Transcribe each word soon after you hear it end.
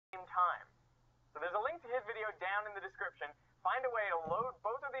same time. So there's a link to his video down in the description. Find a way to load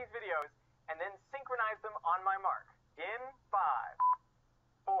both of these videos and then synchronize them on my mark. In 5,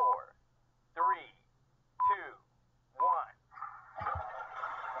 4, 3, 2,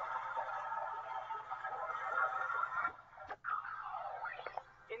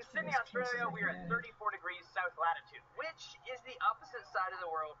 1. In Sydney, Australia, we are at 34 degrees south latitude, which is the opposite side of the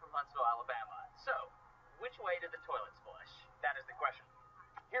world from Huntsville, Alabama. So, which way did the toilets flush? That is the question.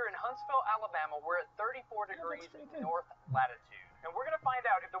 Here in Huntsville, Alabama, we're at 34 degrees north latitude. And we're going to find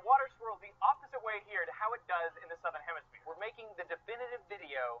out if the water swirls the opposite way here to how it does in the Southern Hemisphere. We're making the definitive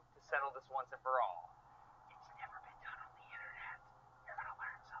video to settle this once and for all. It's never been done on the internet. You're going to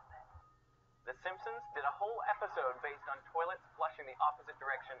learn something. The Simpsons did a whole episode based on toilets flushing the opposite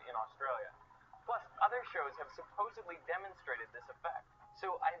direction in Australia. Plus, other shows have supposedly demonstrated this effect.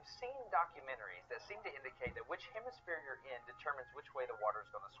 So I've seen documentaries that seem to indicate that which hemisphere you're in determines which way the water's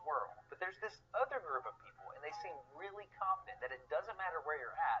going to swirl. But there's this other group of people, and they seem really confident that it doesn't matter where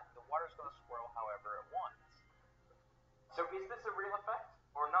you're at, the water's going to swirl however it wants. So is this a real effect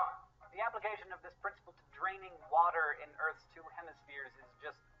or not? The application of this principle to draining water in Earth's two hemispheres is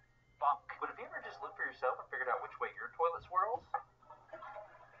just bunk. But have you ever just looked for yourself and figured out which way your toilet swirls?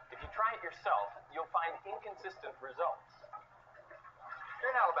 If you try it yourself, you'll find inconsistent results. Here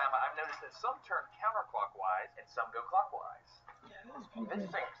in Alabama, I've noticed that some turn counterclockwise and some go clockwise. This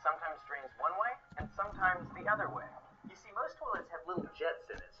sink sometimes drains one way and sometimes the other way. You see, most toilets have little jets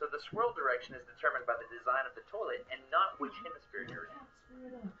in it, so the swirl direction is determined by the design of the toilet and not which hemisphere you're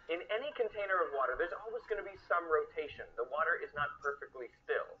in. In any container of water, there's always going to be some rotation. The water is not perfectly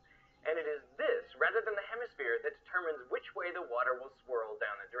still. And it is this, rather than the hemisphere, that determines which way the water will swirl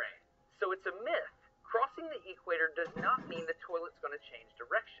down the drain. So it's a myth. Crossing the equator does not mean the toilet's going to change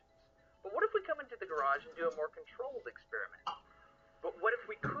directions. But what if we come into the garage and do a more controlled experiment? But what if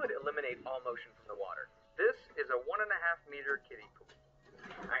we could eliminate all motion from the water? This is a 1.5-meter kiddie pool.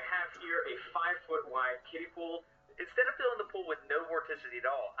 I have here a 5-foot wide kiddie pool. Instead of filling the pool with no vorticity at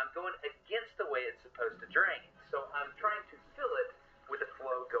all, I'm going against the way it's supposed to drain. So I'm trying to fill it with the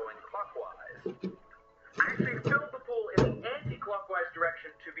flow going clockwise. I actually filled the pool in the anti-clockwise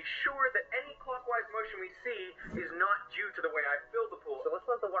direction to be sure that any clockwise motion we see is not due to the way I filled the pool. So let's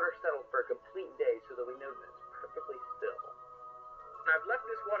let the water settle for a complete day so that we know that it's perfectly still. And I've left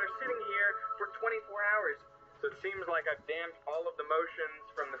this water sitting here for 24 hours. So it seems like I've damped all of the motions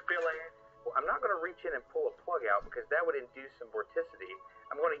from the filling. Well, I'm not going to reach in and pull a plug out because that would induce some vorticity.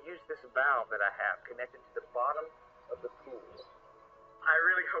 I'm going to use this valve that I have connected to the bottom of the pool. I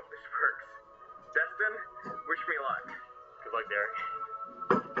really hope this works. Destin, wish me luck. Good luck, Derek.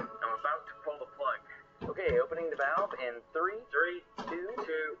 I'm about to pull the plug. Okay, opening the valve in 3, 2, 1.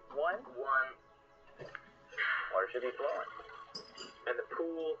 Water should be flowing. And the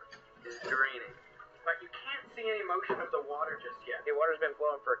pool is draining. But you can't see any motion of the water just yet. The water's been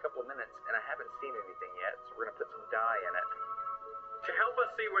flowing for a couple of minutes, and I haven't seen anything yet, so we're going to put some dye in it. To help us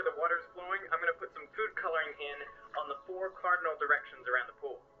see where the water's flowing, I'm going to put some food coloring in on the 4 cardinal directions around the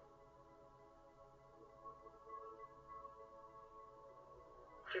pool.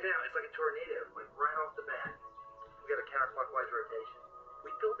 Check it out, it's like a tornado, like right off the bat. We got a counterclockwise rotation.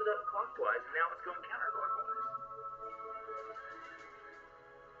 We filled it up clockwise, and now it's going counterclockwise.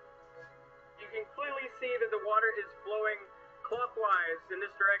 You can clearly see that the water is flowing clockwise in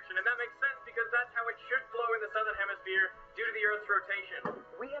this direction, and that makes sense because that's how it should flow in the Southern Hemisphere due to the Earth's rotation.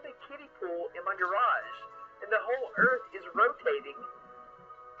 We have a kiddie pool in my garage, and the whole Earth is rotating,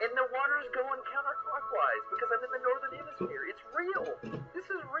 and the water's going counterclockwise because I'm in the Northern Hemisphere. It's real. This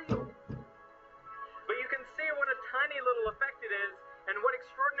is real. But you can see what a tiny little effect it is, and what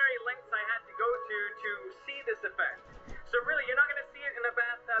extraordinary lengths I had to go to see this effect. So really, you're not going to see it in a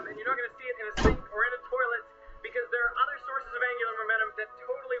bathtub, and you're not going to see it in a sink or in a toilet, because there are other sources of angular momentum that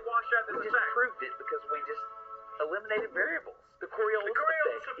totally wash out this effect. We just proved it because we just eliminated variables. The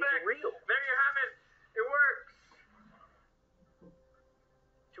Coriolis effect is real. There you have it. It works.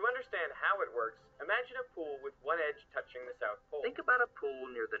 To understand how it works, imagine a pool with one edge touching the South Pole. Think about a pool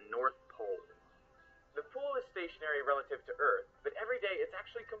near the North Pole. The pool is stationary relative to Earth, but every day it's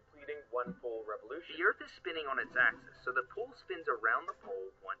actually completing one pole revolution. The Earth is spinning on its axis, so the pool spins around the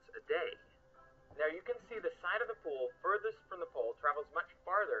pole once a day. Now you can see the side of the pool furthest from the pole travels much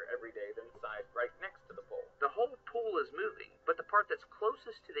farther every day than the side right next to the pole. The whole pool is moving, but the part that's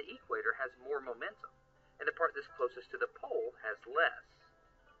closest to the equator has more momentum, and the part that's closest to the pole has less.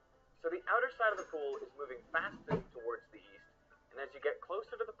 So the outer side of the pool is moving fastest towards the east, and as you get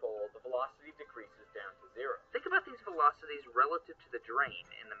closer to the pole, the velocity decreases down to 0. Think about these velocities relative to the drain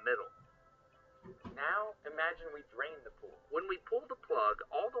in the middle. Now, imagine we drain the pool. When we pull the plug,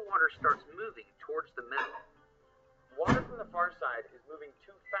 all the starts moving towards the middle. Water from the far side is moving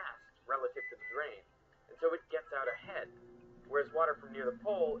too fast relative to the drain, and so it gets out ahead, whereas water from near the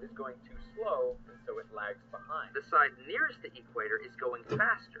pole is going too slow, and so it lags behind. The side nearest the equator is going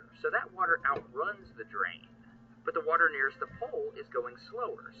faster, so that water outruns the drain. But the water nearest the pole is going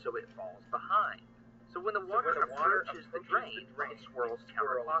slower, so it falls behind. So when the water approaches the drain, it swirls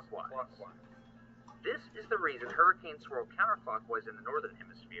counterclockwise. This is the reason hurricanes swirl counterclockwise in the northern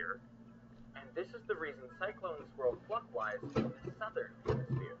hemisphere. And this is the reason cyclones swirl clockwise in the southern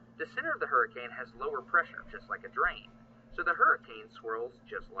hemisphere. The center of the hurricane has lower pressure, just like a drain. So the hurricane swirls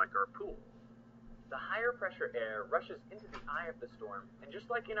just like our pool. The higher pressure air rushes into the eye of the storm, and just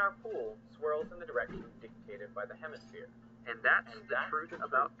like in our pool, swirls in the direction dictated by the hemisphere. And that's the truth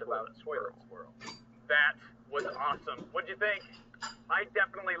about toilet swirl. That was awesome. What'd you think? I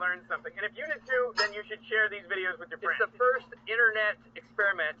definitely learned something. And if you did too, then you should share these videos with your friends. It's the first internet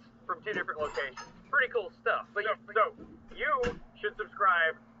experiment from 2 different locations. Pretty cool stuff. So you should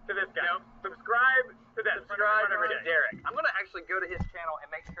subscribe to this guy. No. Subscribe to this. Subscribe to Derek. I'm gonna actually go to his channel and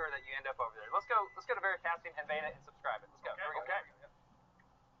make sure that you end up over there. Let's go to Veritasium and Beta and subscribe it. Let's go. Okay.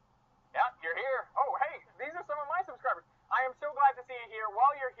 Yeah, you're here. Oh, hey, these are some of my subscribers. I am so glad to see you here.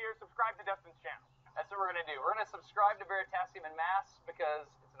 While you're here, subscribe to Destin's channel. That's what we're gonna do. We're gonna subscribe to Veritasium en masse because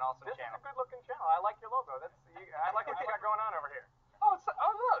it's an awesome This channel. is a good-looking channel. I like your logo. I like what you got going on over here. Oh,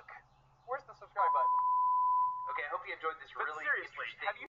 look. Where's the subscribe button? Okay, I hope you enjoyed this But really seriously, interesting have you